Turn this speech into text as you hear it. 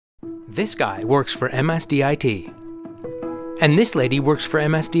This guy works for MSD-IT. And this lady works for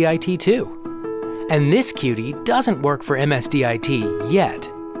MSD-IT too. And this cutie doesn't work for MSD-IT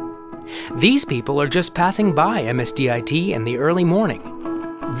yet. These people are just passing by MSD-IT in the early morning.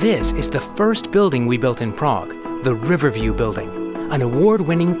 This is the first building we built in Prague, the Riverview Building, an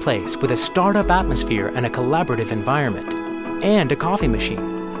award-winning place with a startup atmosphere and a collaborative environment, and a coffee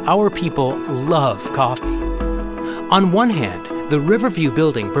machine. Our people love coffee. On one hand, the Riverview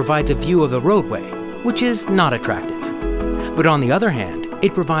Building provides a view of the roadway, which is not attractive. But on the other hand,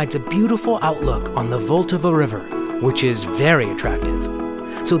 it provides a beautiful outlook on the Vltava River, which is very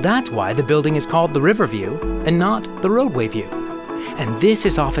attractive. So that's why the building is called the Riverview and not the Roadway View. And this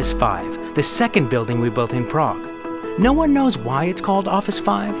is Office 5, the second building we built in Prague. No one knows why it's called Office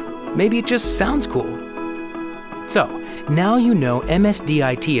 5. Maybe it just sounds cool. So, now you know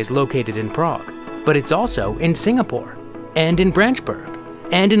MSD-IT is located in Prague, but it's also in Singapore, and in Branchburg,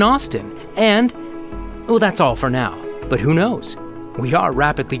 and in Austin, and... oh, that's all for now. But who knows? We are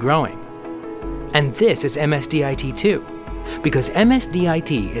rapidly growing. And this is MSD-IT too, because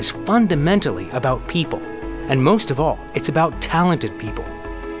MSD-IT is fundamentally about people, and most of all, it's about talented people.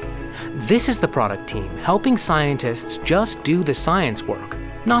 This is the product team helping scientists just do the science work,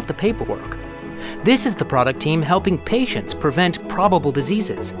 not the paperwork. This is the product team helping patients prevent probable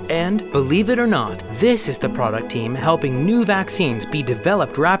diseases. And, believe it or not, this is the product team helping new vaccines be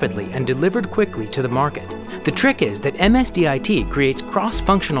developed rapidly and delivered quickly to the market. The trick is that MSD-IT creates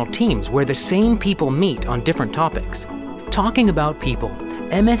cross-functional teams where the same people meet on different topics. Talking about people,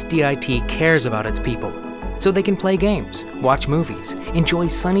 MSD-IT cares about its people, so they can play games, watch movies, enjoy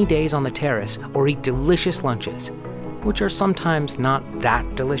sunny days on the terrace, or eat delicious lunches, which are sometimes not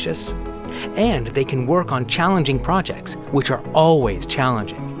that delicious. And they can work on challenging projects, which are always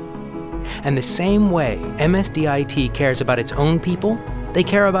challenging. And the same way MSD-IT cares about its own people, they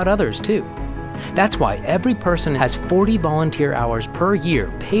care about others too. That's why every person has 40 volunteer hours per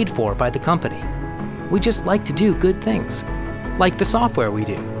year paid for by the company. We just like to do good things, like the software we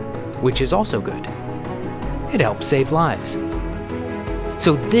do, which is also good. It helps save lives.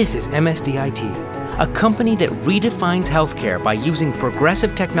 So this is MSD-IT, a company that redefines healthcare by using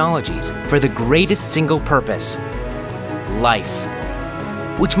progressive technologies for the greatest single purpose: life.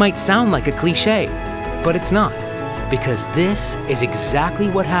 Which might sound like a cliche, but it's not, because this is exactly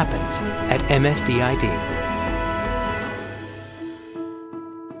what happens at MSD-IT.